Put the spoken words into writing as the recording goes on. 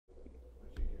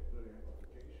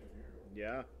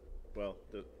Yeah. Well,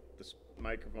 this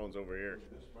microphone's over here.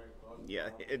 This microphone? Yeah,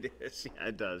 it is. Yeah,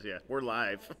 it does. Yeah, we're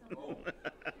live. Oh,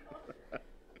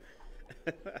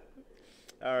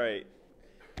 All right.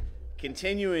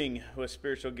 Continuing with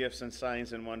spiritual gifts and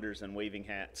signs and wonders and waving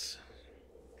hats.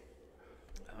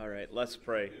 All right, let's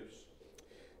pray.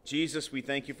 Jesus, we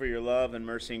thank you for your love and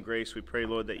mercy and grace. We pray,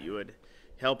 Lord, that you would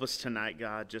help us tonight,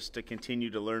 God, just to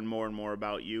continue to learn more and more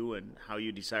about you and how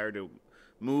you desire to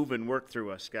move and work through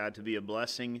us, God, to be a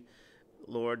blessing,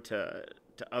 Lord, to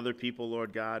other people,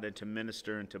 Lord God, and to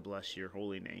minister and to bless your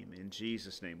holy name. In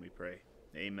Jesus' name we pray.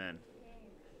 Amen.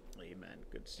 Amen.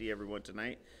 Good to see everyone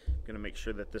tonight. I'm going to make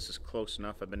sure that this is close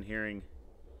enough. I've been hearing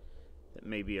that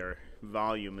maybe our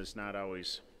volume is not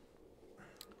always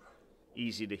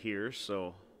easy to hear,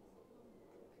 so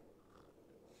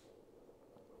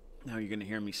now you're going to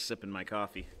hear me sipping my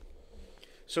coffee.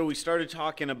 So we started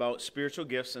talking about spiritual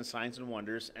gifts and signs and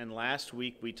wonders, and last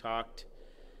week we talked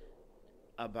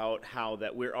about how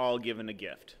that we're all given a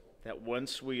gift, that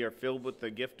once we are filled with the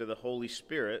gift of the Holy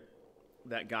Spirit,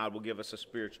 that God will give us a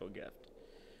spiritual gift.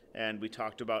 And we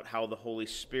talked about how the Holy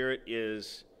Spirit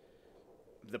is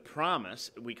the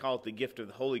promise. We call it the gift of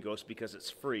the Holy Ghost because it's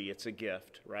free, it's a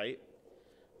gift, right?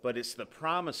 But it's the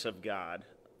promise of God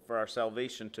for our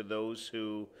salvation to those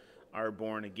who are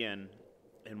born again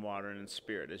in water and in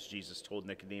spirit, as Jesus told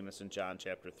Nicodemus in John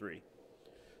chapter 3.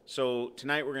 So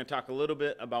tonight we're going to talk a little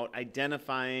bit about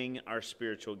identifying our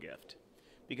spiritual gift,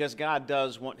 because God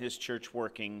does want his church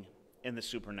working in the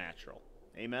supernatural.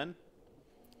 Amen?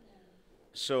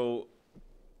 So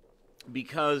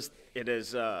because it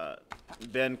has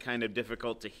been kind of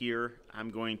difficult to hear, I'm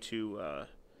going to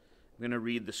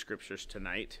read the scriptures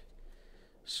tonight.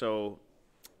 So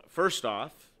first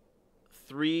off,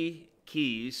 3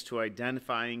 keys to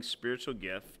identifying spiritual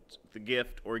gift, the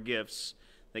gift or gifts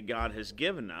that God has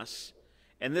given us.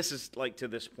 And this is like to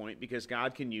this point because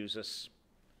God can use us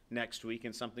next week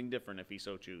in something different if he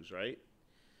so chooses, right?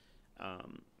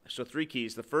 So 3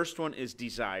 keys. The first one is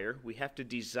desire. We have to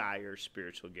desire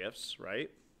spiritual gifts, right?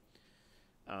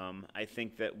 I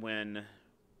think that when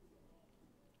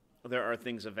there are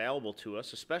things available to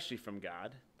us, especially from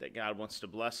God, that God wants to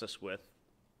bless us with,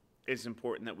 it's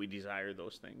important that we desire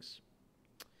those things.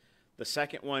 The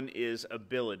second one is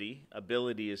ability.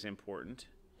 Ability is important.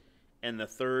 And the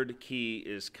third key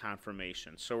is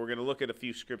confirmation. So we're going to look at a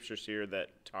few scriptures here that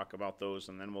talk about those,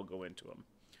 and then we'll go into them.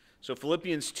 So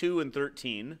Philippians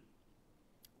 2:13,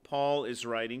 Paul is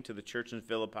writing to the church in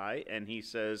Philippi, and he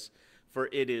says, "For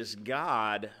it is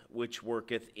God which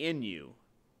worketh in you,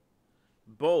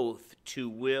 both to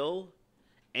will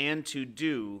and to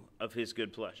do of his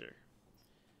good pleasure."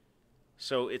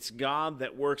 So it's God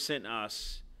that works in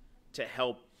us to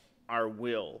help our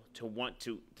will, to want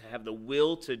to have the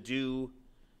will to do,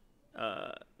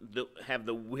 have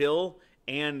the will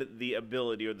and the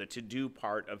ability, or the to-do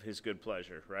part of his good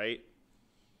pleasure, right?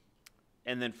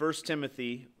 And then 1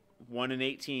 Timothy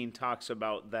 1:18 talks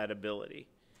about that ability.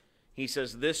 He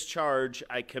says, "This charge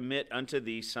I commit unto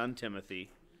thee, son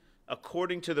Timothy,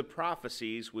 according to the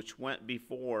prophecies which went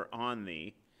before on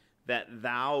thee, that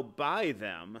thou by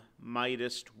them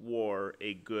mightest war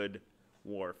a good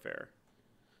warfare."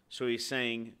 So he's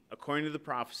saying, according to the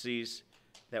prophecies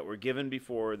that were given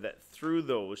before, that through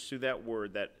that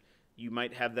word, that you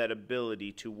might have that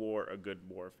ability to war a good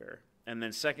warfare. And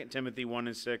then 2 Timothy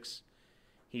 1:6,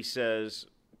 he says,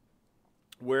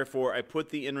 "Wherefore I put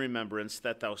thee in remembrance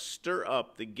that thou stir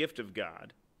up the gift of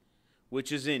God,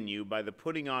 which is in you by the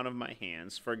putting on of my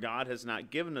hands. For God has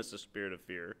not given us a spirit of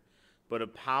fear, but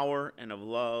of power and of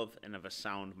love and of a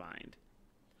sound mind."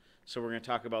 So we're going to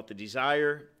talk about the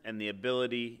desire and the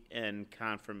ability and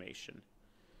confirmation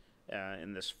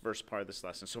in this first part of this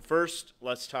lesson. So first,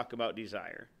 let's talk about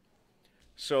desire.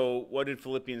 So what did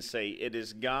Philippians say? It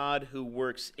is God who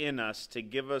works in us to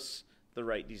give us the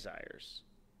right desires,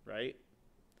 right?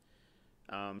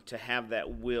 To have that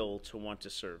will to want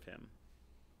to serve him.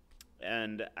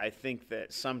 And I think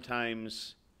that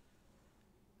sometimes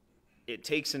it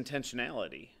takes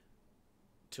intentionality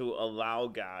to allow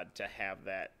God to have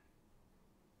that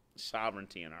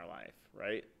sovereignty in our life,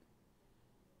 right?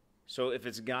 So if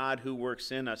it's God who works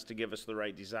in us to give us the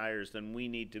right desires, then we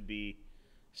need to be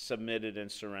submitted and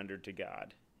surrendered to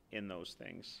God in those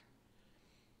things.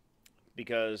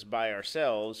 Because by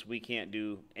ourselves, we can't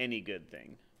do any good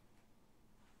thing.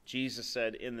 Jesus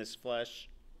said, "In this flesh,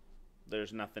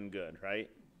 there's nothing good," right?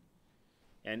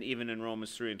 And even in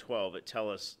Romans 3:12, it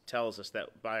tells us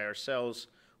that by ourselves,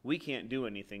 we can't do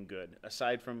anything good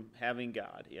aside from having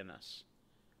God in us.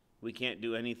 We can't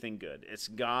do anything good. It's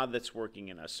God that's working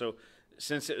in us. So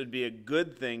since it would be a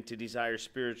good thing to desire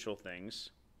spiritual things,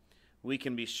 we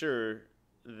can be sure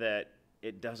that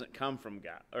it doesn't come from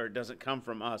God, or it doesn't come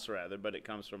from us rather, but it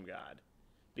comes from God.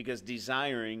 Because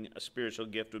desiring a spiritual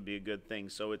gift would be a good thing.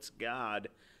 So it's God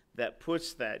that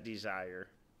puts that desire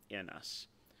in us.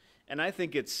 And I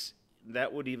think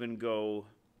that would even go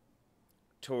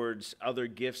towards other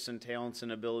gifts and talents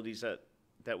and abilities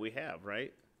that we have,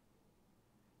 right?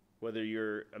 Whether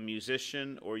you're a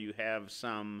musician or you have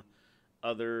some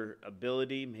other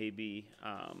ability, maybe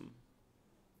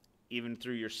even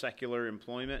through your secular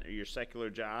employment or your secular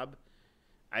job,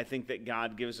 I think that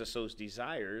God gives us those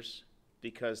desires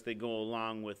because they go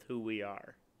along with who we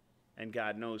are, and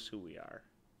God knows who we are.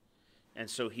 And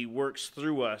so he works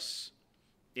through us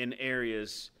in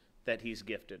areas that he's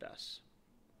gifted us.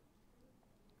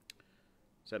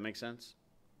 Does that make sense?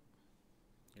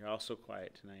 You're all so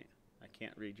quiet tonight. I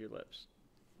can't read your lips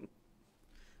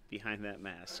behind that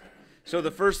mask. So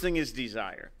the first thing is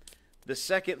desire. The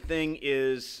second thing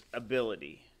is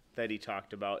ability that he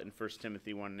talked about in 1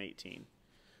 Timothy 1:18.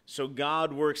 So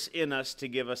God works in us to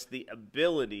give us the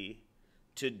ability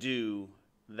to do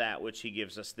that which he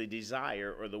gives us the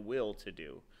desire or the will to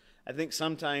do. I think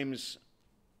sometimes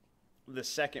the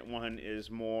second one is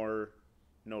more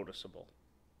noticeable.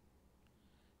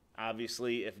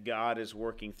 Obviously, if God is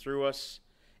working through us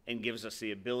and gives us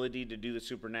the ability to do the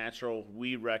supernatural,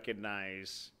 we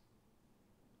recognize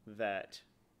that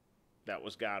that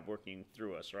was God working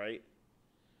through us, right?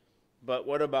 But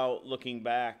what about looking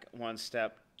back one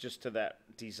step just to that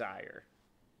desire?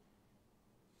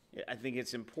 I think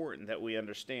it's important that we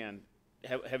understand.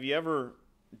 Have you ever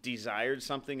desired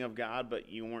something of God, but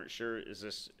you weren't sure, is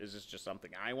this just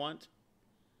something I want?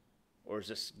 Or is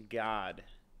this God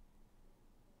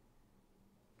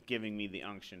giving me the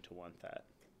unction to want that?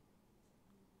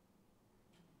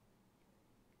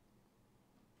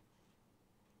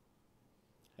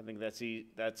 I think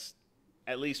that's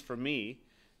at least for me,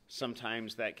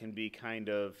 sometimes that can be kind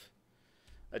of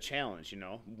a challenge,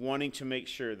 wanting to make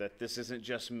sure that this isn't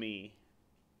just me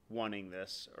wanting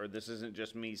this, or this isn't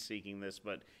just me seeking this,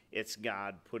 but it's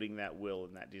God putting that will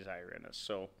and that desire in us.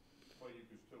 So, well, you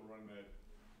could still run that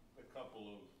a couple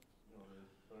of,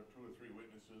 there are 2 or 3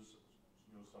 witnesses.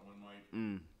 Someone might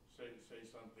say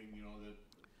something, that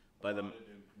by about it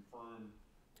and confirm.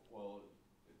 Well,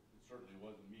 it certainly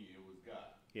wasn't me; it was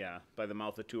God. Yeah, by the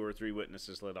mouth of 2 or 3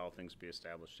 witnesses, let all things be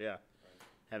established. Yeah. Right.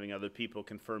 Having other people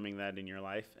confirming that in your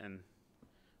life, and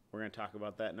we're going to talk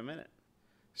about that in a minute.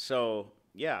 So,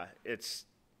 yeah, it's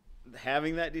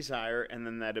having that desire and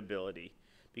then that ability.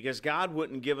 Because God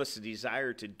wouldn't give us a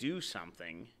desire to do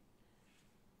something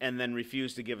and then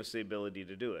refuse to give us the ability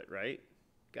to do it, right?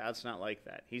 God's not like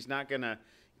that. He's not going to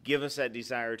give us that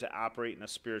desire to operate in a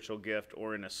spiritual gift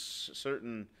or in a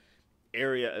certain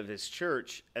area of his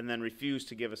church and then refuse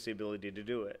to give us the ability to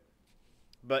do it.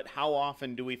 But how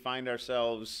often do we find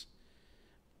ourselves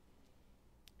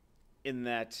in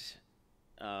that,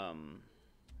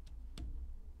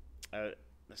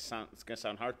 it's going to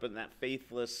sound harsh, but in that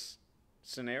faithless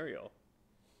scenario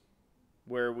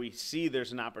where we see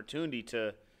there's an opportunity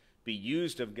to be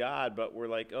used of God, but we're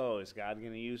like, oh, is God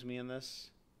going to use me in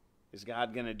this? Is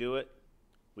God going to do it?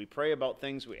 We pray about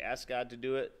things, we ask God to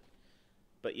do it,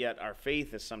 but yet our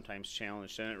faith is sometimes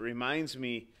challenged. And it reminds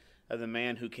me of the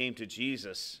man who came to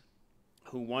Jesus,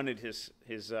 who wanted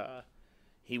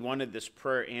he wanted this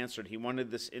prayer answered. He wanted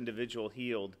this individual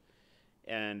healed.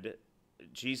 And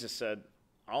Jesus said,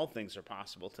 all things are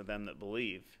possible to them that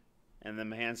believe. And the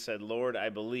man said, Lord, I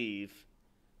believe,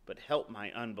 but help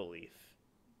my unbelief.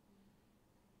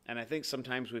 And I think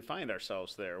sometimes we find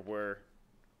ourselves there where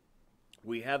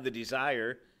we have the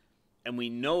desire and we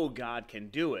know God can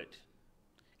do it.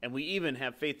 And we even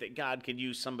have faith that God can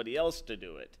use somebody else to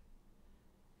do it.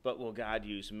 But will God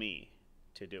use me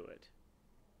to do it?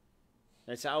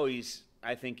 It's always,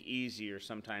 I think, easier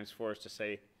sometimes for us to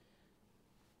say,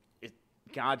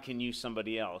 God can use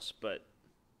somebody else, but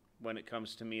when it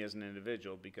comes to me as an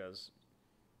individual, because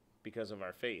of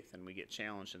our faith, and we get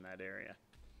challenged in that area.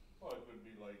 Well, it could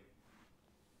be like,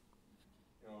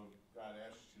 God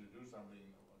asks you to do something.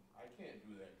 I can't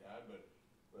do that, God,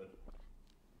 but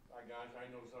gosh, I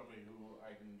know somebody who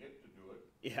I can get to do it.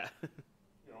 Yeah.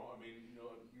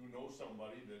 You know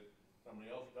somebody that somebody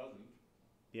else doesn't.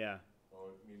 Yeah. So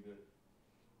you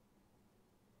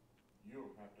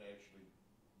don't have to actually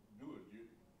do it.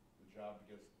 The job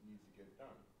needs to get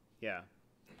done. Yeah.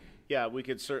 Yeah, we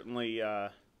could certainly,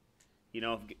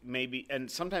 maybe,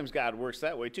 and sometimes God works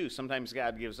that way too. Sometimes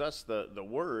God gives us the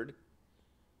word,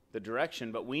 the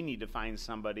direction, but we need to find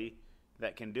somebody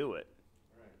that can do it.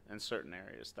 In certain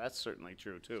areas. That's certainly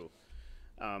true too.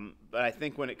 But I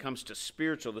think when it comes to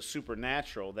spiritual, the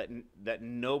supernatural, that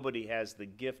nobody has the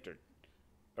gift,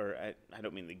 or I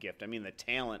don't mean the gift, I mean the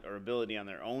talent or ability on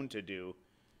their own to do.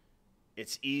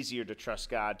 It's easier to trust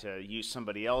God to use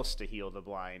somebody else to heal the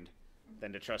blind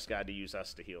than to trust God to use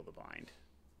us to heal the blind.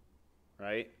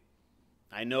 Right?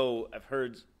 I know I've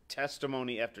heard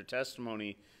testimony after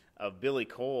testimony of Billy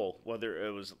Cole, whether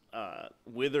it was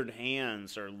withered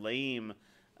hands or lame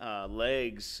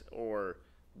legs or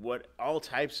all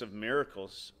types of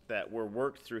miracles that were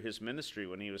worked through his ministry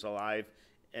when he was alive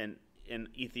in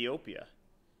Ethiopia.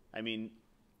 I mean,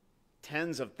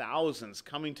 tens of thousands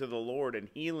coming to the Lord and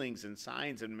healings and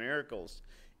signs and miracles.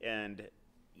 And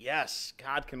yes,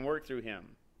 God can work through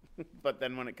him. But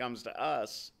then when it comes to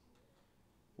us,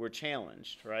 we're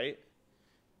challenged, right?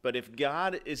 But if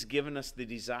God is giving us the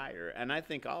desire, and I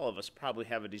think all of us probably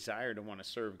have a desire to want to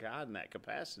serve God in that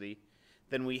capacity,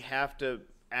 then we have to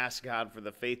ask God for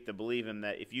the faith to believe him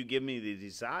that if you give me the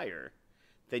desire,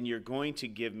 then you're going to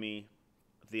give me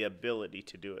the ability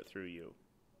to do it through you.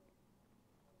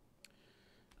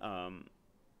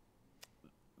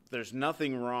 There's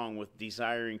nothing wrong with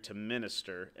desiring to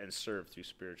minister and serve through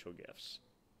spiritual gifts.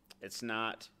 It's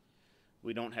not,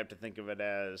 we don't have to think of it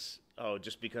as, oh,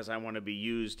 just because I want to be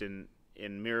used in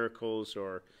miracles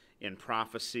or in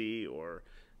prophecy or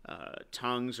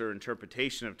tongues or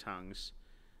interpretation of tongues,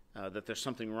 that there's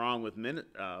something wrong with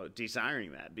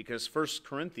desiring that. Because 1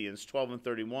 Corinthians 12 and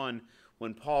 31,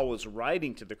 when Paul was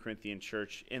writing to the Corinthian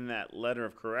church in that letter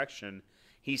of correction,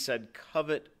 he said,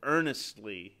 covet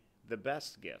earnestly the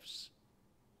best gifts,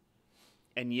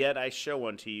 and yet I show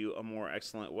unto you a more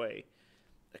excellent way.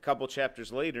 A couple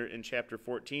chapters later, in chapter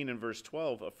 14 and verse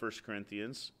 12 of 1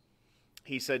 Corinthians,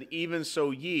 he said, even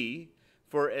so ye,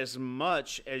 for as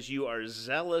much as you are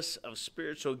zealous of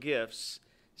spiritual gifts,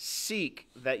 seek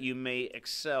that you may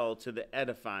excel to the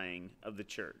edifying of the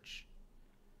church.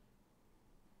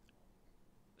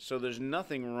 So there's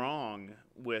nothing wrong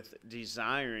with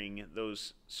desiring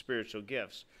those spiritual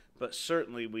gifts, but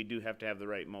certainly we do have to have the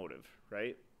right motive,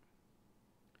 right?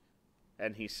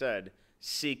 And he said,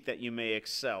 seek that you may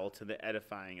excel to the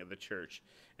edifying of the church.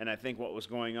 And I think what was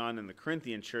going on in the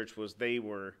Corinthian church was they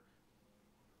were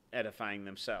edifying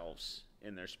themselves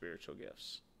in their spiritual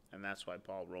gifts. And that's why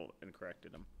Paul wrote and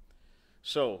corrected them.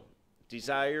 So,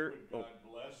 desire... Would God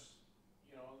bless,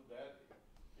 that,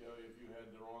 if you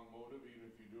had the wrong motive, even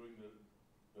if you're doing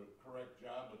the correct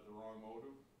job but the wrong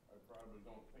motive? I probably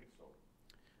don't think so.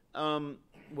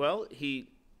 Well,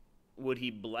 would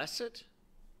he bless it,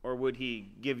 or would he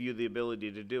give you the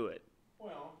ability to do it?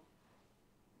 Well,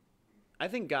 I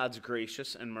think God's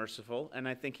gracious and merciful, and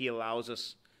I think he allows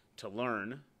us to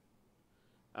learn,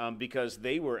 because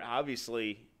they were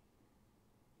obviously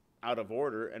out of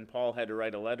order, and Paul had to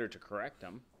write a letter to correct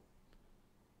them.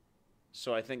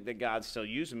 So I think that God still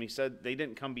used them. He said they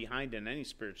didn't come behind in any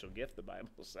spiritual gift, the Bible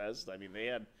says. I mean, they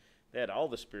had all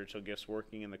the spiritual gifts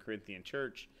working in the Corinthian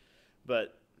church,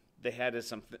 but they had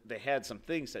some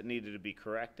things that needed to be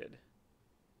corrected.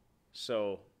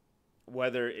 So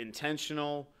whether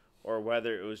intentional or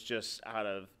whether it was just out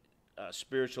of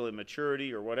spiritual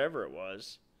immaturity or whatever it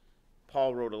was,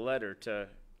 Paul wrote a letter to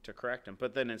correct them.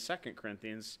 But then in 2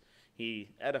 Corinthians,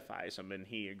 he edifies them and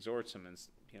he exhorts them and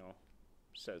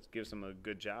gives them a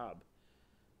good job.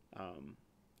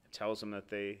 Tells them that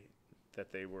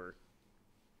they were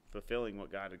fulfilling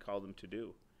what God had called them to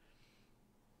do.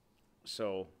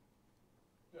 So,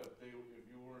 yeah, if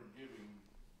you weren't giving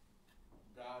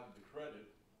God the credit,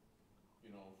 I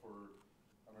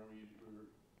remember you were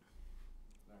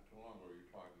not too long ago. You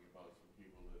were talking about some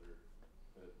people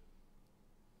that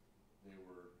they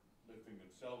were lifting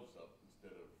themselves up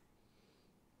instead of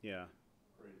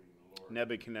praising the Lord.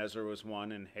 Nebuchadnezzar was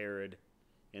one, and Herod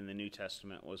in the New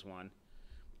Testament was one,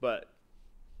 but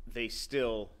they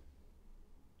still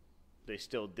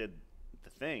did the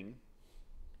thing.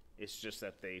 It's just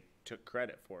that they took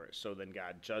credit for it, so then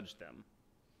God judged them.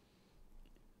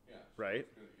 Yeah. Right?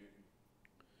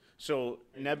 So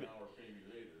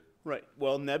Right.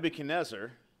 Well,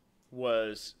 Nebuchadnezzar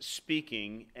was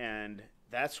speaking, and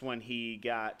that's when he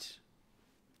got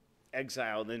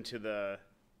exiled into the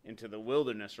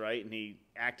wilderness, right? And he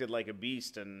acted like a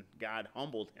beast, and God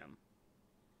humbled him.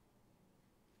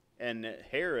 And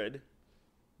Herod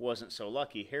wasn't so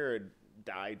lucky. Herod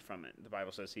died from it. The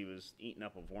Bible says he was eaten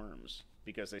up of worms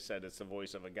because they said it's the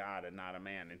voice of a God and not a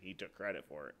man, and he took credit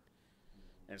for it.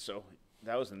 And so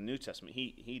that was in the New Testament.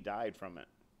 He died from it.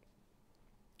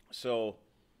 So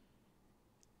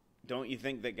don't you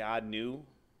think that God knew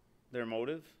their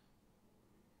motive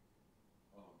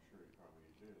Oh, I'm sure he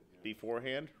probably did. Yeah.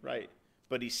 beforehand? Right.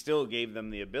 But he still gave them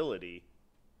the ability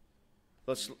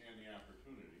Let's And the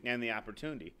opportunity. and the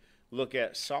opportunity. Look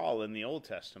at Saul in the Old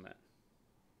Testament.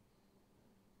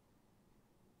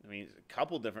 I mean, a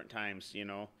couple different times,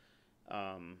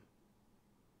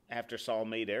 after Saul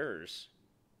made errors,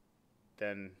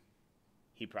 then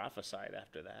he prophesied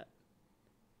after that,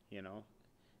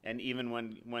 And even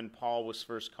when Paul was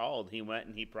first called, he went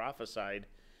and he prophesied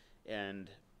and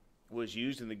was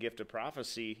used in the gift of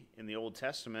prophecy in the Old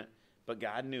Testament, but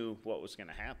God knew what was going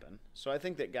to happen. So I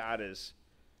think that God is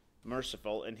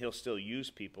merciful and he'll still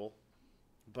use people,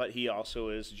 but he also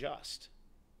is just.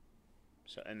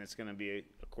 So, and it's going to be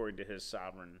according to his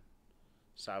sovereign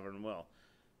will.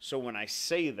 So when I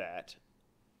say that,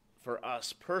 for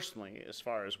us personally, as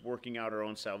far as working out our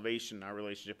own salvation, our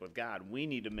relationship with God, we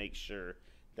need to make sure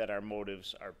that our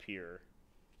motives are pure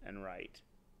and right.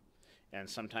 And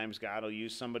sometimes God will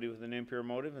use somebody with an impure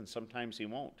motive, and sometimes he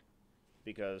won't,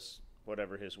 because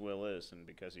whatever his will is and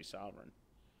because he's sovereign.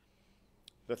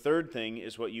 The third thing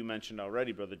is what you mentioned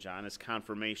already, Brother John, is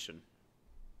confirmation.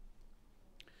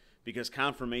 Because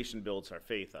confirmation builds our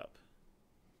faith up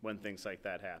when things like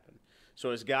that happen. So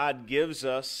as God gives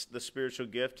us the spiritual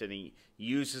gift and he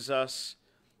uses us,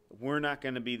 we're not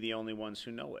going to be the only ones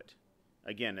who know it.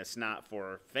 Again, it's not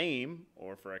for fame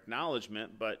or for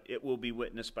acknowledgement, but it will be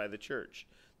witnessed by the church.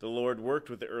 The Lord worked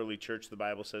with the early church, the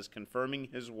Bible says, confirming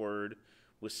his word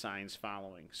with signs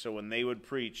following. So when they would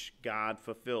preach, God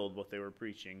fulfilled what they were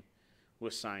preaching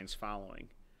with signs following.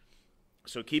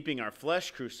 So keeping our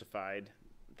flesh crucified,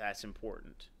 that's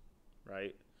important,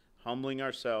 right? Humbling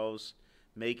ourselves,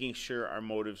 making sure our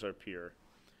motives are pure.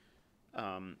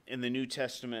 In the New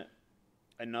Testament,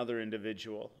 another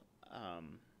individual,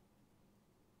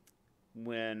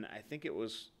 when I think it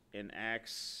was in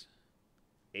Acts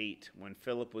 8, when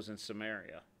Philip was in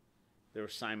Samaria, there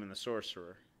was Simon the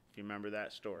sorcerer, if you remember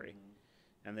that story.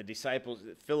 Mm-hmm. And the disciples,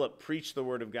 Philip preached the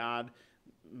word of God,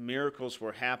 miracles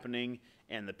were happening,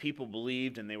 and the people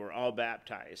believed, and they were all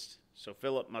baptized. So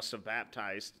Philip must have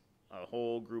baptized a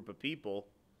whole group of people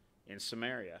in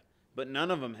Samaria, but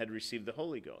none of them had received the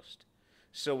Holy Ghost.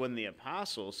 So when the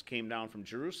apostles came down from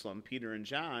Jerusalem, Peter and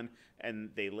John,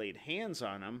 and they laid hands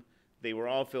on them, they were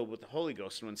all filled with the Holy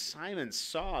Ghost. And when Simon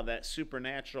saw that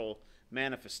supernatural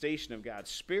manifestation of God's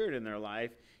Spirit in their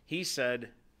life, he said,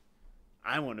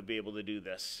 I want to be able to do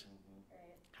this.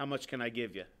 Mm-hmm. How much can I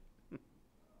give you?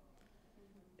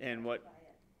 And what?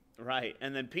 Right.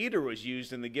 And then Peter was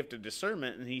used in the gift of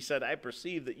discernment, and he said, I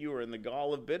perceive that you are in the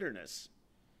gall of bitterness.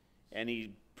 And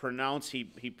he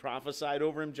prophesied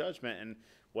over him judgment. And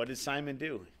what did Simon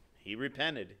do? He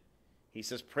repented. He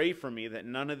says, pray for me that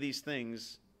none of these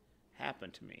things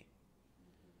happen to me.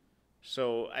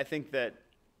 So I think that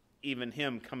even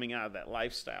him coming out of that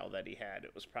lifestyle that he had,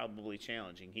 it was probably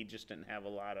challenging. He just didn't have a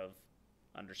lot of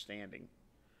understanding.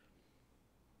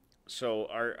 So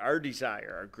our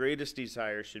desire, our greatest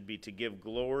desire should be to give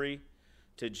glory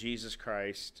to Jesus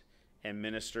Christ and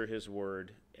minister his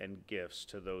word and gifts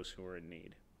to those who are in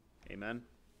need. Amen?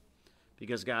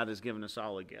 Because God has given us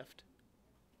all a gift.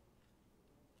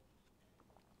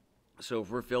 So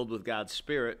if we're filled with God's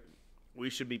Spirit, we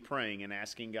should be praying and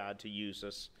asking God to use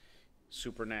us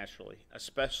supernaturally,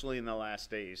 especially in the last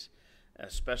days,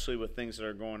 especially with things that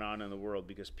are going on in the world,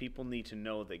 because people need to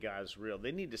know that God is real.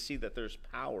 They need to see that there's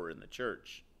power in the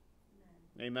church.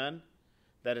 Amen?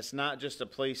 That it's not just a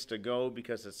place to go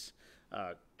because it's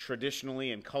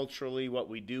traditionally and culturally what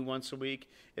we do once a week.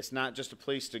 It's not just a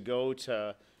place to go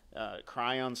to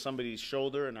cry on somebody's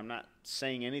shoulder, and I'm not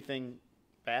saying anything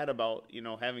bad about,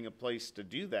 having a place to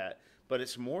do that, but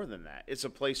it's more than that. It's a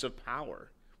place of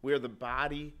power. We are the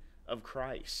body of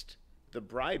Christ, the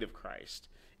bride of Christ.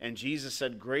 And Jesus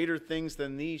said, greater things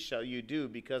than these shall you do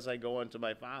because I go unto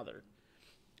my Father.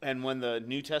 And when the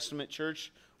New Testament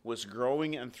church was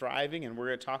growing and thriving, and we're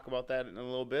going to talk about that in a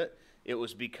little bit, it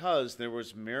was because there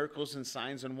was miracles and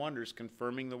signs and wonders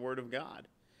confirming the word of God.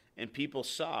 And people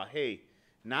saw, hey,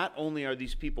 not only are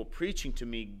these people preaching to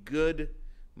me good,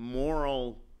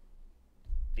 moral,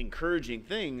 encouraging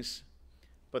things,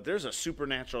 but there's a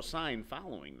supernatural sign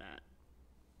following that.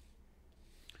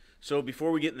 So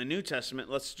before we get in the New Testament,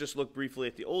 let's just look briefly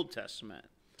at the Old Testament.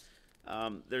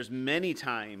 There's many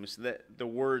times that the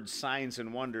words signs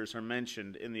and wonders are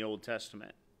mentioned in the Old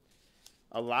Testament.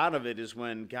 A lot of it is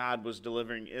when God was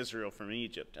delivering Israel from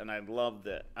Egypt, and I love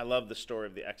the story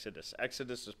of the Exodus.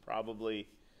 Exodus is probably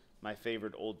my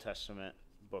favorite Old Testament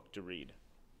book to read.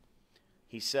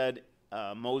 He said,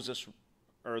 the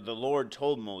Lord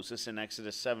told Moses in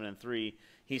Exodus 7:3,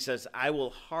 he says, I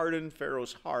will harden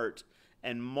Pharaoh's heart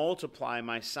and multiply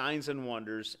my signs and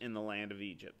wonders in the land of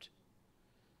Egypt.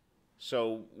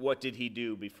 So what did he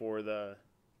do before the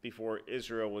before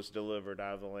Israel was delivered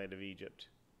out of the land of Egypt.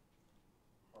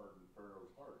 Hardened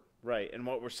Pharaoh's heart. Right. And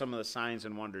what were some of the signs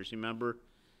and wonders? You remember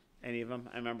any of them?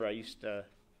 I remember I used to. So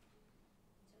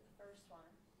the first one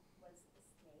was the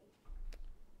snake.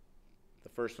 The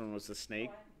first one was the snake.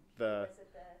 Or The was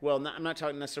it the? well, not, I'm not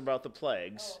talking necessarily about the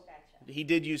plagues. Oh, gotcha. He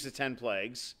did use the 10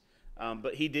 plagues,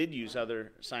 but he did use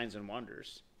other signs and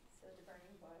wonders. So the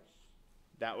burning bush.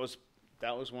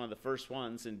 That was one of the first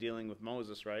ones in dealing with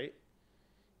Moses, right?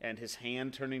 And his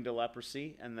hand turning to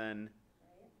leprosy and then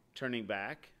Right. turning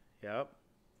back. Yep.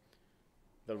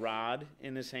 The rod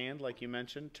in his hand, like you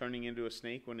mentioned, turning into a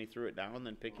snake when he threw it down,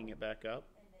 then picking it back up.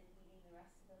 And then eating the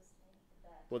rest of those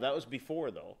snakes. Well, that was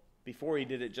before, though. Before he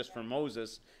did it just for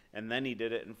Moses, and then he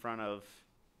did it in front of.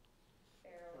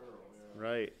 Pharaoh.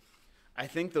 Right. I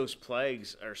think those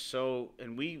plagues are so,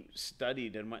 and we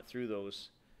studied and went through those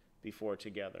before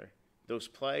together. Those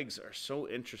plagues are so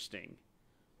interesting,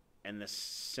 and the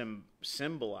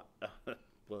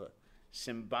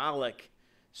symbolic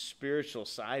spiritual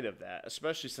side of that,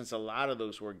 especially since a lot of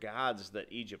those were gods that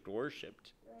Egypt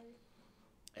worshipped.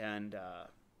 Right. And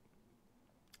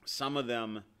some of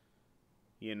them,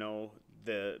 you know,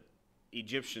 the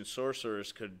Egyptian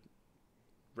sorcerers could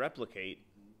replicate,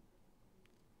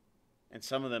 and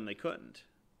some of them they couldn't,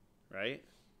 right?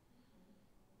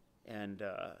 And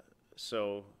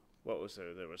so what was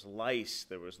there? There was lice,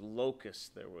 there was locusts,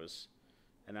 there was,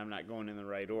 and I'm not going in the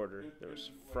right order, there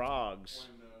was frogs.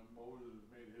 When Moses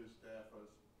made his staff a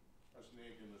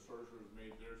snake and the sorcerers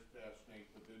made their staff snake,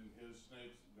 but didn't his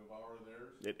snakes devour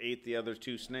theirs? It ate the other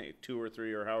two or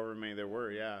three or however many there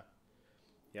were, yeah.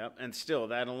 Yep, and still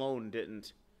that alone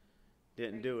didn't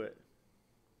do it.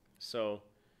 So,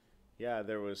 yeah,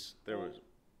 there was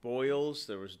boils,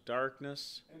 there was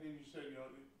darkness. And then you said, you know,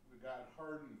 the God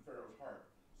hardened Pharaoh's heart.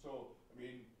 So, I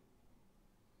mean,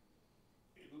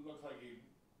 it looks like he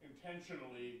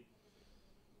intentionally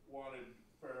wanted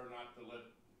Pharaoh not to let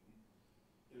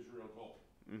Israel go.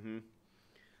 Mm-hmm.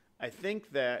 I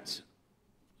think that,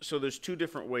 so there's two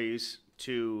different ways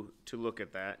to look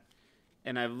at that.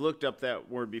 And I've looked up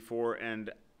that word before, and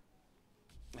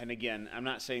again, I'm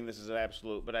not saying this is an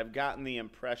absolute, but I've gotten the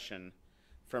impression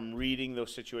from reading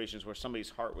those situations where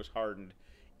somebody's heart was hardened,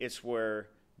 it's where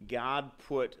God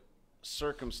put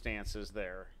circumstances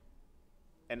there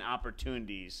and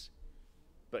opportunities,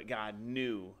 but God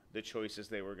knew the choices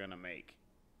they were going to make.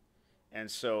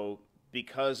 And so,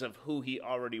 because of who he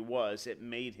already was, it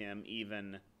made him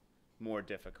even more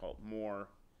difficult, more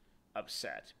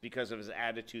upset, because of his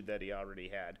attitude that he already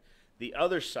had. The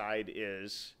other side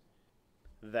is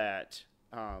that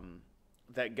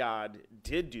that God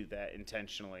did do that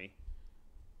intentionally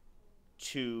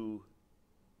to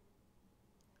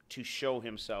show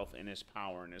himself in his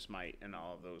power and his might and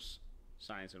all of those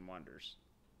signs and wonders.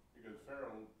 Because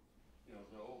Pharaoh, you know,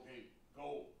 said, okay,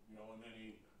 go, you know, and then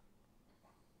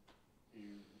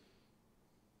he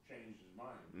changed his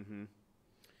mind. Mm-hmm.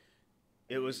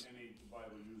 It was. And the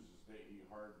Bible uses that he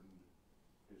hardened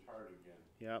his heart again.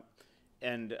 Yep.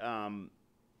 And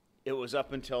it was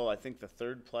up until, I think, the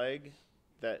third plague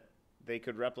that they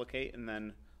could replicate, and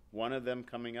then one of them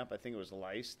coming up, I think it was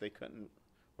lice, they couldn't,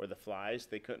 or the flies,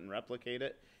 they couldn't replicate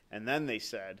it. And then they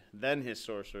said, then his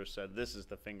sorcerer said, this is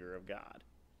the finger of God.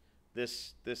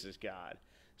 This is God.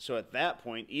 So at that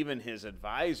point, even his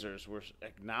advisors were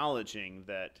acknowledging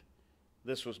that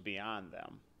this was beyond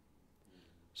them.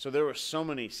 So there were so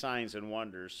many signs and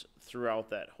wonders throughout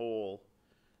that whole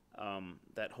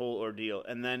ordeal.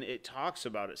 And then it talks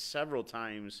about it several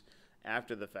times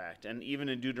after the fact. And even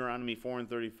in Deuteronomy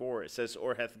 4:34, it says,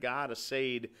 or hath God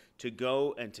essayed to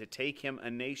go and to take him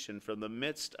a nation from the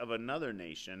midst of another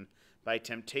nation by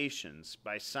temptations,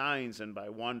 by signs and by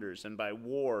wonders, and by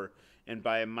war, and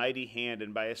by a mighty hand,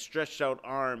 and by a stretched out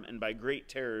arm, and by great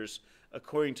terrors,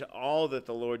 according to all that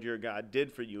the Lord your God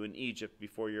did for you in Egypt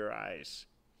before your eyes.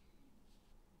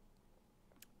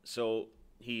 So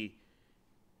he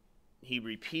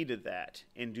repeated that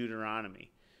in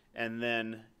Deuteronomy. And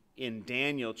then in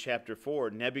Daniel chapter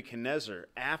 4, Nebuchadnezzar,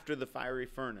 after the fiery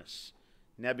furnace,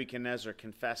 Nebuchadnezzar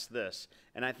confessed this.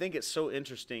 And I think it's so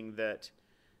interesting that,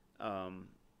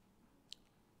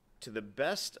 to the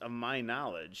best of my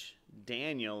knowledge,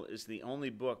 Daniel is the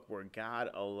only book where God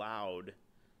allowed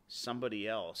somebody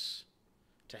else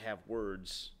to have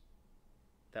words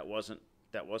that wasn't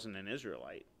an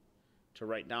Israelite to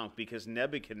write down, because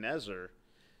Nebuchadnezzar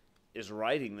is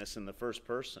writing this in the first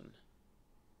person.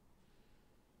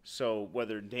 So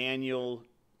whether Daniel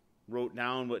wrote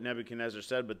down what Nebuchadnezzar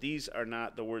said, but these are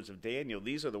not the words of Daniel,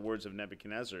 these are the words of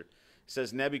Nebuchadnezzar. It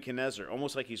says Nebuchadnezzar,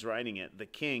 almost like he's writing it, the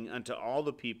king unto all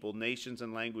the people, nations,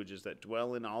 and languages that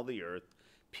dwell in all the earth,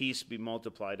 peace be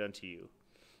multiplied unto you.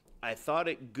 I thought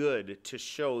it good to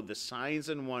show the signs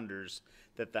and wonders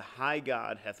that the high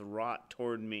God hath wrought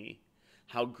toward me.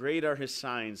 How great are his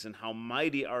signs, and how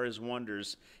mighty are his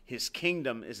wonders. His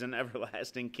kingdom is an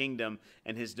everlasting kingdom,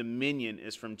 and his dominion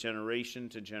is from generation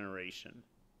to generation.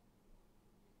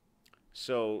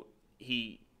 So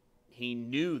he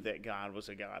knew that God was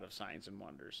a God of signs and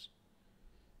wonders.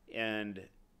 And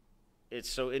it's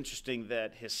so interesting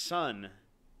that his son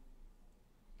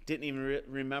didn't even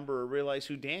remember or realize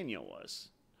who Daniel was,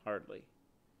 hardly,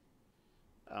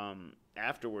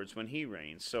 afterwards when he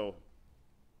reigned. So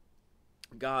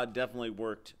God definitely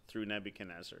worked through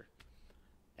Nebuchadnezzar.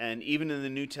 And even in the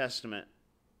New Testament,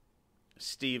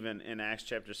 Stephen in Acts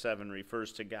chapter 7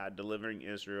 refers to God delivering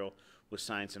Israel with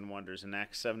signs and wonders. In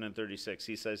Acts 7:36,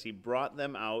 he says he brought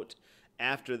them out.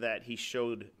 After that, he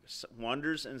showed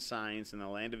wonders and signs in the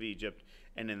land of Egypt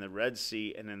and in the Red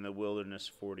Sea and in the wilderness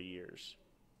 40 years.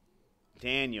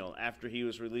 Daniel, after he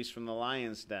was released from the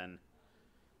lion's den,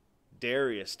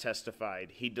 Darius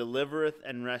testified, he delivereth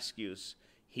and rescues.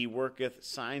 He worketh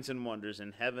signs and wonders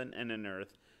in heaven and in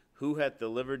earth. Who hath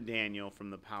delivered Daniel from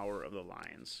the power of the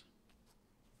lions?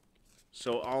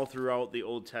 So all throughout the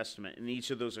Old Testament, in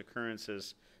each of those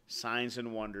occurrences, signs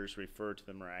and wonders refer to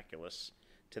the miraculous,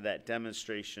 to that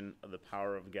demonstration of the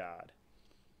power of God.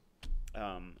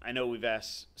 I know we've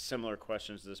asked similar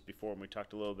questions to this before, and we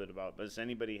talked a little bit about it, but does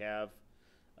anybody have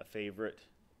a favorite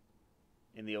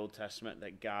in the Old Testament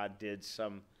that God did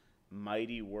some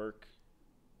mighty work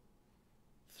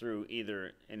through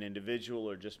either an individual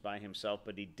or just by himself,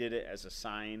 but he did it as a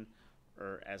sign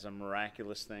or as a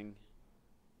miraculous thing?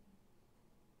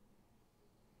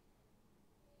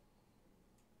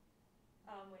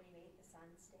 When he made the sun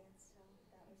stand still,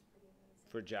 that was pretty amazing.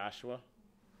 For Joshua?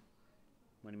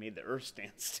 When he made the earth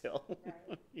stand still.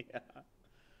 Right. Yeah.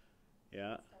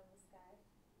 Yeah. Sun in the sky.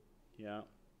 Yeah.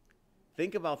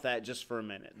 Think about that just for a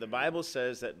minute. The Bible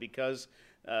says that because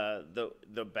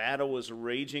the battle was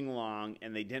raging long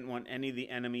and they didn't want any of the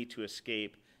enemy to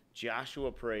escape,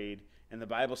 Joshua prayed, and the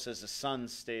Bible says the sun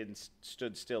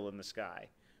stood still in the sky,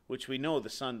 which we know the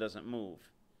sun doesn't move.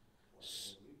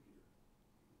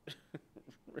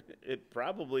 It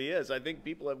probably is. I think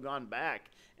people have gone back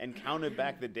and counted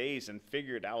back the days and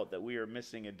figured out that we are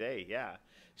missing a day. Yeah.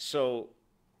 So,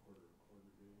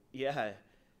 yeah.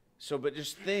 So, but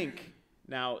just think,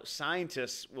 now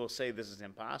scientists will say this is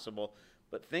impossible,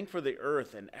 but think for the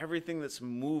earth and everything that's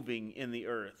moving in the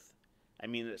earth. I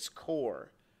mean, its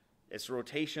core, its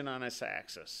rotation on its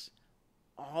axis,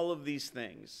 all of these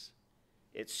things,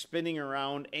 it's spinning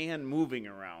around and moving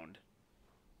around.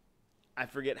 I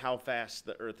forget how fast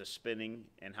the earth is spinning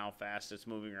and how fast it's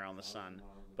moving around the sun,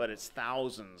 but it's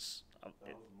thousands of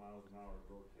 1,000 miles an hour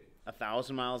rotating.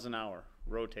 1,000 miles an hour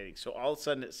rotating. So all of a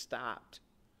sudden it stopped.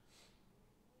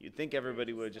 You'd think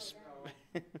everybody would just.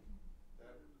 That would,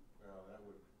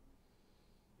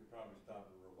 you'd probably stop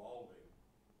it revolving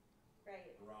Right.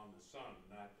 around the sun,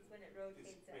 not Because when it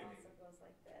rotates, it spinning. also goes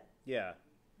like this. Yeah.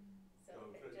 So So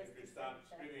if if it just it is stopped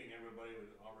like that. spinning, everybody would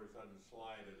all of a sudden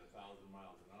slide at 1,000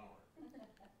 miles an hour.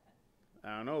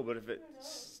 I don't know, but if it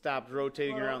stopped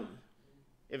rotating around,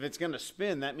 if it's going to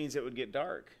spin, that means it would get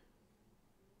dark.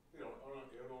 You know,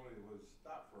 it only was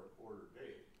stopped for a quarter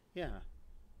day. Yeah.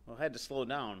 Well, it had to slow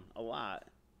down a lot.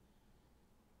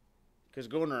 Because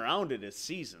going around it is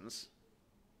seasons.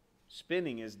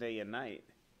 Spinning is day and night.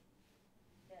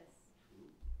 Yes.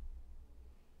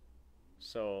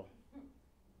 So,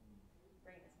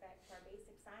 Bring us back to our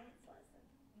basic science lesson.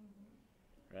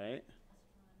 right?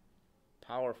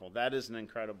 Powerful. That is an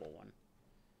incredible one.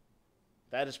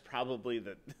 That is probably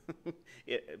the,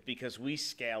 because we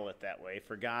scale it that way.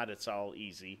 For God, it's all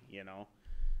easy, you know.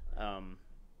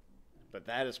 But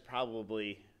that is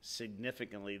probably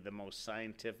significantly the most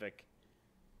scientific,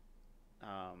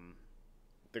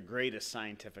 the greatest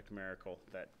scientific miracle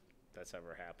that's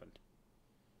ever happened.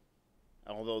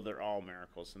 Although they're all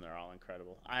miracles and they're all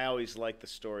incredible. I always like the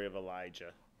story of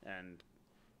Elijah and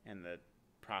the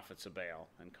prophets of Baal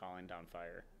and calling down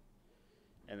fire.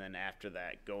 And then after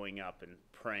that, going up and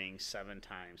praying 7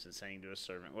 times and saying to his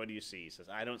servant, what do you see? He says,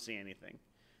 I don't see anything.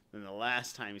 Then the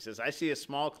last time he says, I see a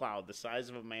small cloud the size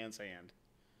of a man's hand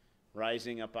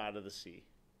rising up out of the sea.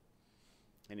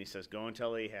 And he says, go and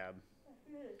tell Ahab. I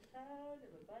hear the sound of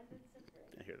abundance of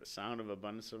rain. I hear the sound of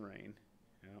abundance of rain.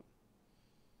 Yep.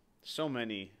 So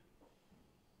many,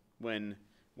 when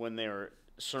they were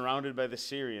surrounded by the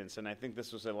Syrians, and I think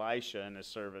this was Elisha and his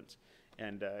servants,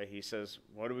 and he says,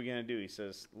 what are we going to do? He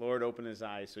says, Lord, open his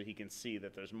eyes so he can see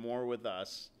that there's more with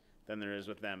us than there is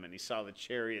with them. And he saw the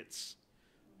chariots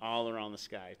all around the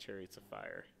sky, chariots of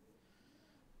fire.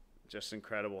 just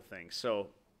incredible things.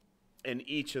 So in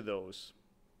each of those,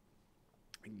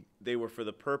 they were for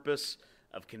the purpose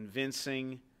of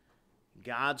convincing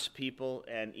God's people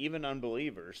and even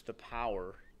unbelievers the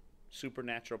power,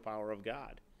 supernatural power of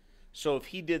God. So if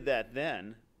he did that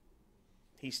then,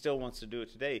 he still wants to do it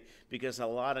today, because a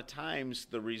lot of times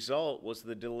the result was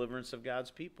the deliverance of God's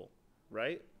people,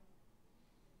 right?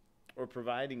 Or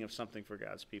providing of something for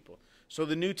God's people. So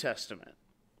the New Testament,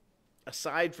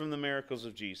 aside from the miracles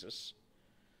of Jesus,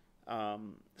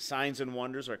 signs and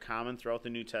wonders are common throughout the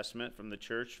New Testament from the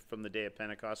church from the day of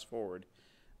Pentecost forward.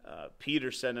 Peter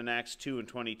said in Acts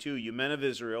 2:22, "You men of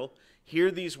Israel,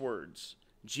 hear these words.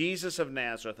 Jesus of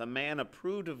Nazareth, a man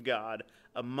approved of God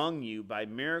among you by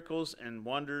miracles and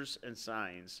wonders and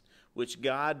signs, which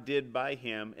God did by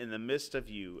him in the midst of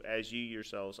you, as you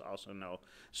yourselves also know."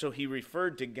 So he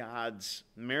referred to God's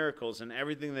miracles and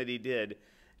everything that he did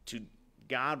to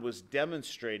God was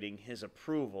demonstrating his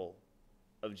approval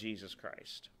of Jesus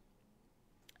Christ.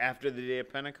 After the day of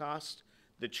Pentecost,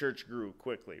 the church grew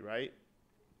quickly, right?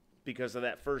 Because of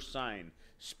that first sign,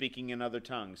 speaking in other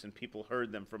tongues, and people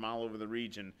heard them from all over the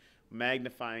region,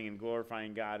 magnifying and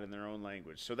glorifying God in their own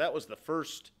language. So that was the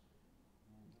first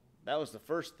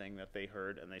thing that they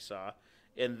heard and they saw.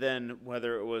 And then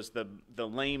whether it was the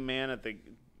lame man at the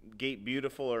gate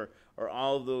beautiful, or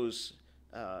all of those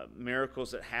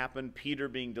miracles that happened, Peter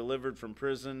being delivered from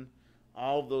prison,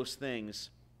 all of those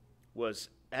things was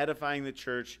edifying the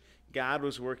church. God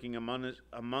was working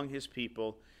among his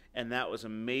people, and that was a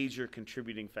major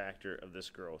contributing factor of this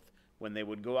growth. When they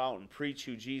would go out and preach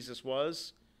who Jesus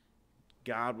was,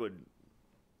 God would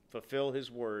fulfill his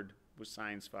word with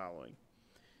signs following.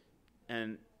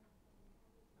 And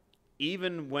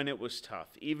even when it was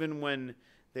tough, even when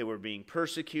they were being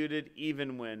persecuted,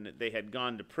 even when they had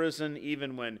gone to prison,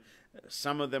 even when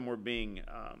some of them were being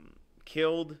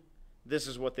killed, this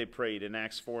is what they prayed in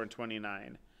Acts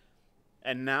 4:29.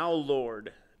 "And now,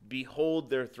 Lord, behold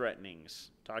their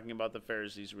threatenings," talking about the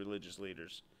Pharisees, religious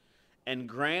leaders, "and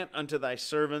grant unto thy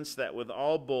servants that with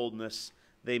all boldness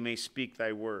they may speak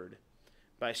thy word,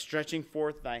 by stretching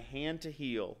forth thy hand to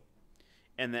heal,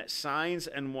 and that signs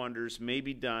and wonders may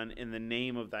be done in the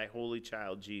name of thy holy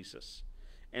child Jesus."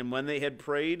 And when they had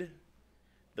prayed,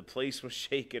 the place was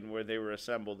shaken where they were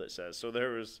assembled, it says. So there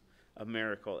was a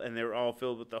miracle, and they were all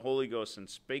filled with the Holy Ghost and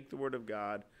spake the word of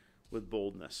God with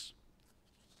boldness.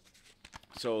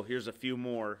 So here's a few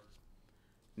more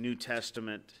New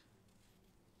Testament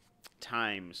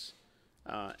times.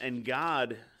 And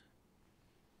God,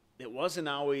 it wasn't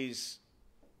always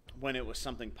when it was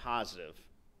something positive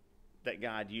that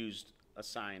God used a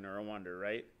sign or a wonder,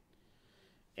 right?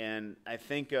 And I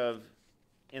think of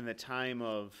in the time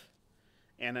of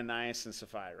Ananias and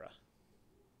Sapphira.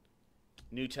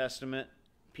 New Testament,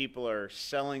 people are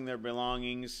selling their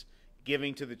belongings,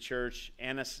 giving to the church.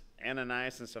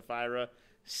 Ananias and Sapphira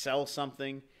sell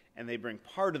something, and they bring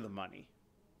part of the money.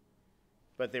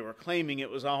 But they were claiming it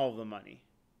was all of the money.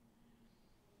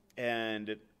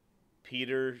 And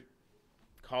Peter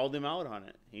called him out on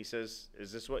it. He says,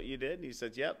 "Is this what you did?" And he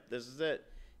says, "Yep, this is it."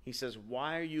 He says,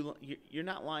 "Why are you're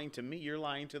not lying to me, you're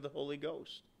lying to the Holy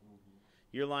Ghost.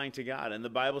 You're lying to God." And the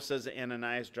Bible says that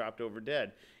Ananias dropped over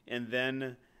dead. And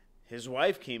then his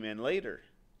wife came in later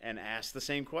and asked the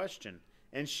same question,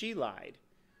 and she lied.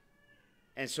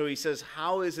 And so he says,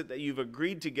 "How is it that you've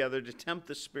agreed together to tempt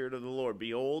the Spirit of the Lord?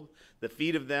 Behold, the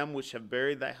feet of them which have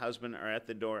buried thy husband are at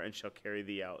the door, and shall carry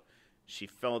thee out." She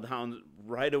fell down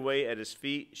right away at his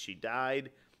feet. She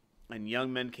died, and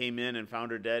young men came in and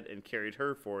found her dead and carried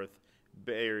her forth,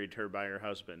 buried her by her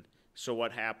husband. So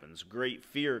what happens? Great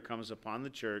fear comes upon the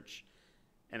church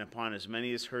and upon as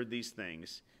many as heard these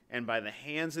things. And by the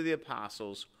hands of the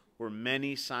apostles were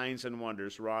many signs and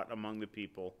wonders wrought among the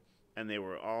people, and they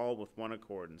were all with one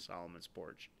accord in Solomon's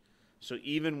porch. So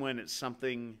even when it's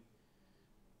something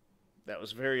that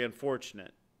was very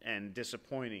unfortunate and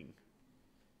disappointing,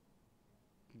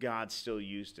 God still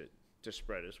used it to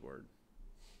spread his word.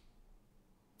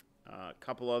 A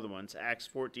couple other ones. Acts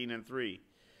 14:3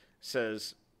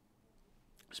 says,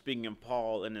 speaking of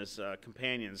Paul and his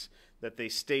companions, that they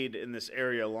stayed in this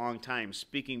area a long time,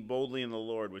 speaking boldly in the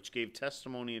Lord, which gave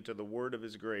testimony unto the word of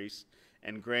his grace,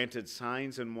 and granted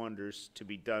signs and wonders to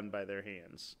be done by their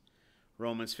hands.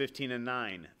 Romans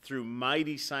 15:9, through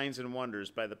mighty signs and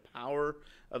wonders by the power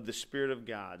of the Spirit of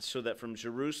God, so that from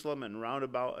Jerusalem and round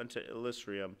about unto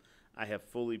Elysium I have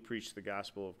fully preached the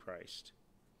gospel of Christ.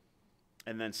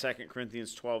 And then 2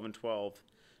 Corinthians 12:12,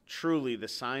 truly the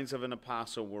signs of an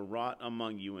apostle were wrought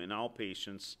among you in all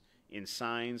patience, in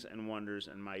signs and wonders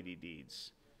and mighty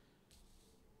deeds.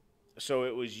 So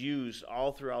it was used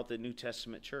all throughout the New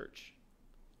Testament church.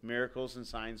 Miracles and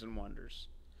signs and wonders.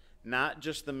 Not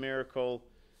just the miracle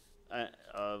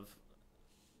of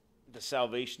the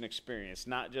salvation experience.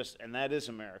 Not just, and that is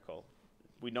a miracle.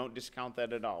 We don't discount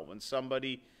that at all. When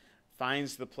somebody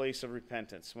finds the place of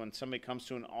repentance, when somebody comes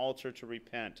to an altar to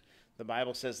repent, the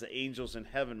Bible says the angels in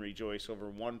heaven rejoice over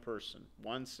one person,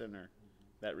 one sinner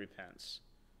that repents.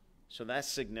 So that's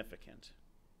significant.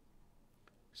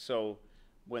 So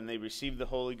when they receive the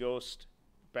Holy Ghost,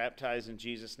 baptized in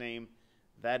Jesus' name,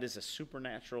 that is a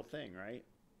supernatural thing, right?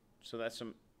 So that's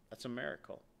a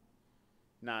miracle.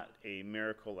 Not a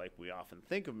miracle like we often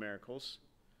think of miracles,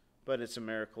 but it's a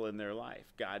miracle in their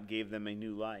life. God gave them a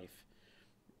new life.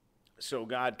 So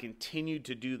God continued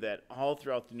to do that all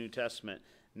throughout the New Testament,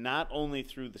 not only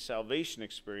through the salvation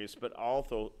experience, but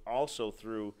also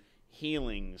through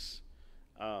healings.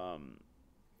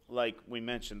 Like we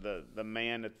mentioned, the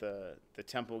man at the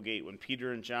temple gate, when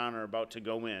Peter and John are about to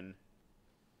go in,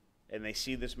 and they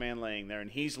see this man laying there,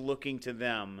 and he's looking to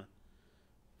them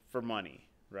for money,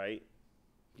 right?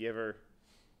 You ever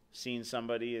seen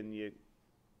somebody and you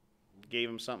gave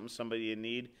him somebody in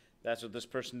need? That's what this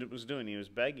person was doing. He was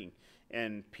begging.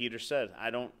 And Peter said,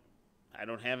 I don't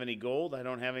have any gold, I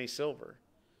don't have any silver.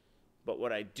 But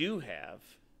what I do have,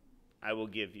 I will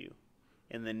give you.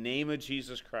 In the name of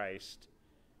Jesus Christ,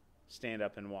 stand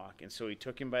up and walk. And so he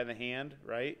took him by the hand,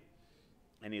 right?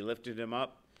 And he lifted him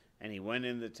up, and he went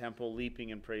into the temple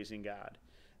leaping and praising God.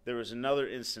 There was another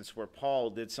instance where Paul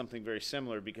did something very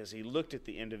similar, because he looked at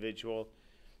the individual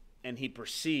and he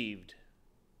perceived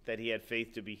that he had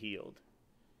faith to be healed.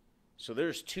 So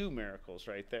there's two miracles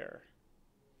right there.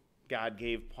 God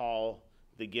gave Paul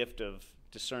the gift of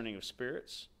discerning of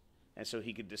spirits, and so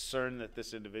he could discern that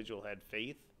this individual had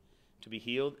faith to be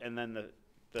healed, and then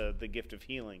the gift of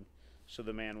healing, so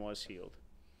the man was healed.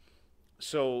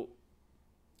 So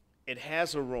it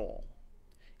has a role.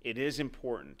 It is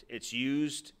important. It's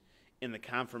used in the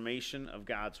confirmation of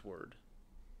God's word.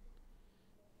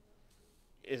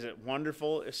 Is it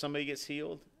wonderful if somebody gets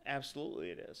healed? Absolutely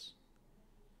it is.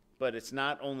 But it's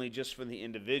not only just for the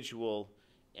individual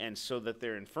and so that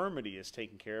their infirmity is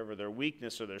taken care of, or their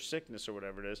weakness or their sickness or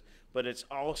whatever it is, but it's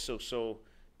also so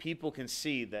people can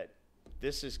see that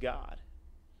this is God,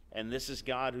 and this is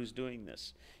God who's doing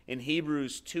this. In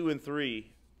Hebrews 2 and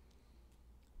 3,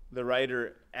 the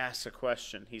writer asks a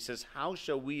question. He says, how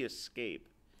shall we escape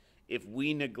if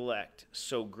we neglect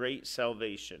so great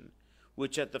salvation,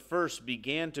 which at the first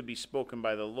began to be spoken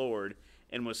by the Lord,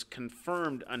 and was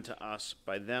confirmed unto us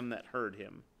by them that heard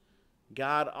him?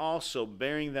 God also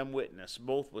bearing them witness,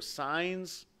 both with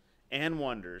signs and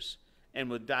wonders, and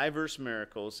with diverse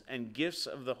miracles and gifts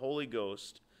of the Holy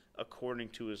Ghost, according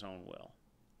to his own will.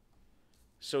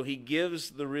 So he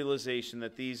gives the realization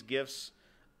that these gifts,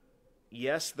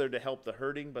 yes, they're to help the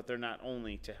hurting, but they're not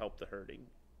only to help the hurting,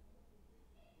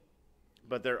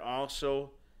 but they're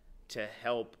also to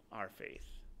help our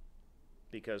faith,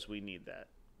 because we need that.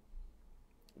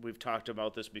 We've talked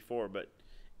about this before, but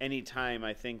anytime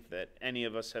I think that any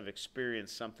of us have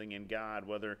experienced something in God,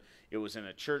 whether it was in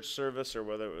a church service or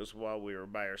whether it was while we were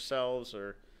by ourselves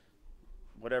or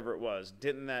whatever it was,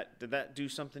 did that do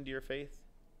something to your faith?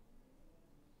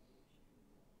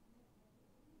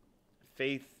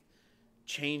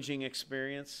 Faith-changing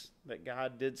experience that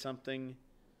God did something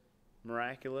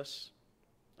miraculous?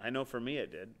 I know for me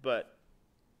it did, but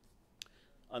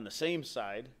on the same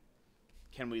side,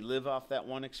 can we live off that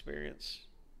one experience?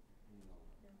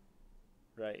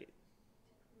 Right.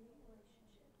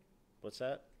 What's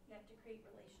that? You have to create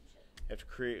relationship. You have to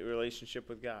create a relationship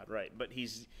with God, right. But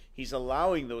he's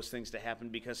allowing those things to happen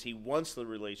because he wants the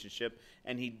relationship,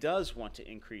 and he does want to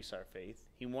increase our faith.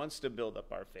 He wants to build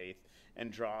up our faith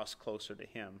and draw us closer to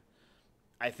him.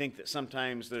 I think that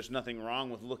sometimes there's nothing wrong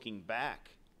with looking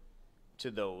back to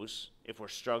those, if we're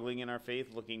struggling in our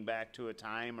faith, looking back to a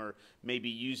time, or maybe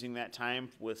using that time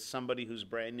with somebody who's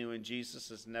brand new in Jesus,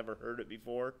 has never heard it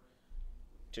before,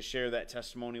 to share that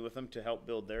testimony with them to help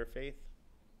build their faith.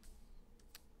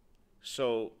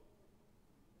 So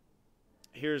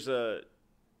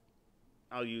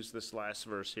I'll use this last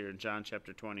verse here in John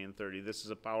chapter 20 and 30. This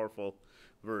is a powerful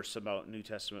verse about New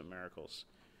Testament miracles.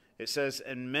 It says,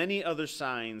 and many other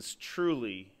signs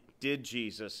truly did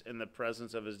Jesus in the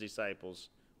presence of his disciples,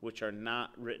 which are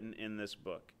not written in this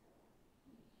book.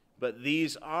 But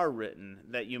these are written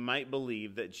that you might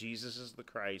believe that Jesus is the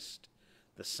Christ,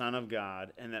 the Son of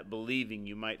God, and that believing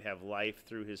you might have life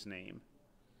through his name.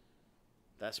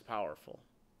 That's powerful.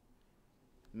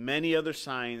 Many other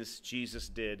signs Jesus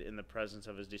did in the presence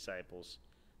of his disciples,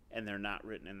 and they're not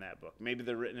written in that book. Maybe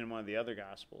they're written in one of the other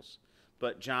Gospels.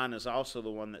 But John is also the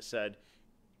one that said,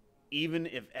 even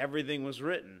if everything was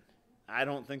written, I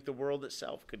don't think the world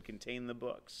itself could contain the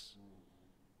books.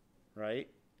 Right?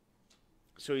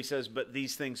 So he says, but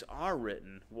these things are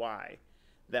written. Why?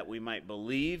 That we might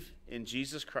believe in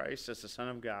Jesus Christ as the Son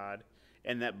of God,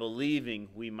 and that believing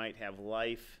we might have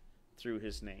life through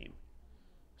his name.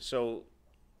 So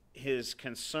his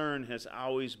concern has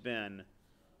always been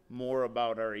more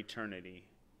about our eternity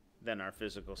than our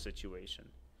physical situation.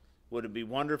 Would it be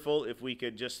wonderful if we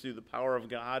could just through the power of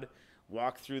God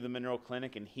walk through the mineral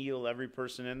clinic and heal every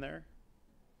person in there?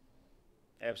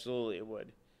 Absolutely it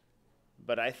would.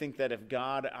 But I think that if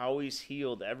God always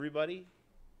healed everybody,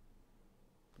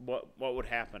 what would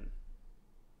happen?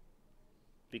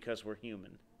 Because we're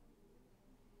human.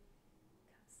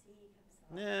 Come see,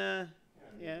 come saw.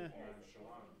 Yeah.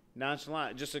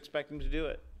 Nonchalant. Just expect him to do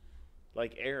it.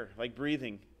 Like air, like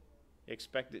breathing.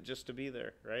 Expect it just to be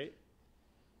there, right?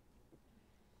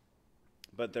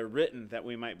 But they're written that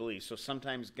we might believe. So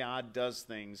sometimes God does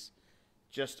things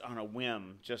just on a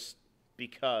whim, just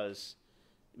because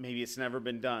maybe it's never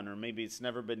been done, or maybe it's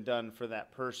never been done for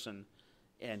that person,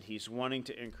 and he's wanting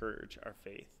to encourage our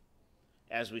faith.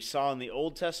 As we saw in the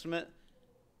Old Testament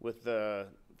with the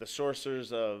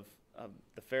sorcerers of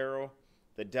the Pharaoh,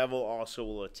 the devil also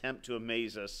will attempt to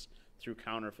amaze us through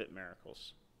counterfeit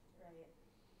miracles.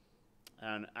 Right.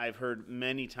 And I've heard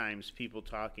many times people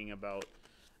talking about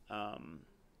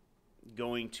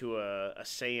going to a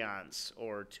seance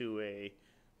or to a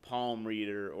palm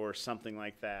reader or something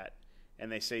like that.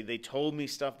 And they say, they told me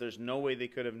stuff there's no way they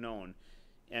could have known.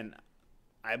 And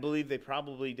I believe they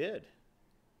probably did.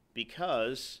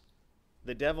 Because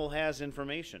the devil has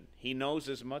information. He knows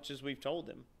as much as we've told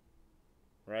him.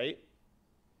 Right?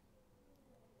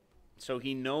 So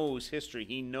he knows history.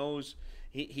 He knows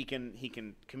he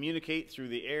can communicate through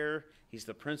the air. He's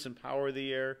the prince and power of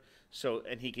the air. So,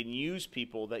 and he can use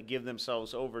people that give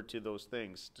themselves over to those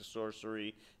things, to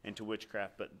sorcery and to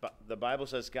witchcraft. But the Bible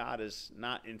says God is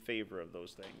not in favor of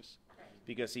those things,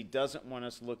 because he doesn't want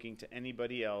us looking to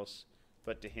anybody else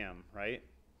but to him, right?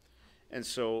 And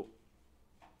so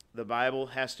the Bible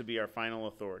has to be our final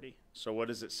authority. So what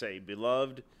does it say?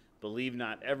 Beloved, believe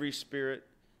not every spirit,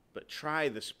 but try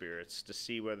the spirits to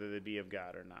see whether they be of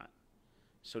God or not.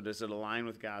 So does it align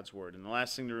with God's word? And the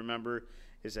last thing to remember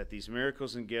is that these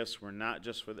miracles and gifts were not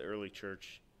just for the early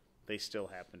church. They still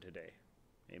happen today.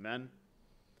 Amen?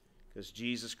 Because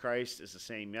Jesus Christ is the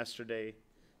same yesterday,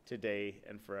 today,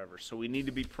 and forever. So we need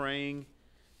to be praying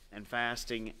and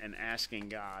fasting and asking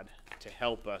God to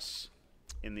help us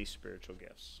in these spiritual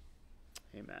gifts.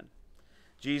 Amen.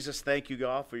 Jesus, thank you,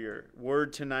 God, for your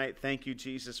word tonight. Thank you,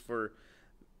 Jesus, for,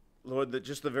 Lord,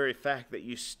 just the very fact that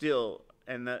you still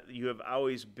and that you have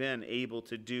always been able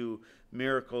to do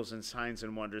miracles and signs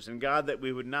and wonders. And God, that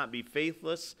we would not be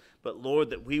faithless, but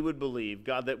Lord, that we would believe.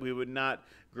 God, that we would not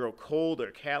grow cold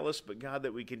or callous, but God,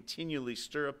 that we continually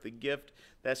stir up the gift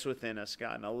that's within us,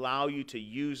 God, and allow you to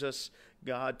use us,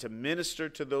 God, to minister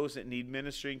to those that need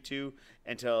ministering to,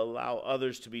 and to allow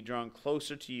others to be drawn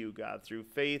closer to you, God, through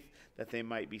faith, that they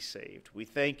might be saved. We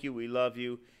thank you. We love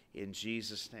you. In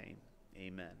Jesus' name,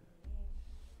 amen.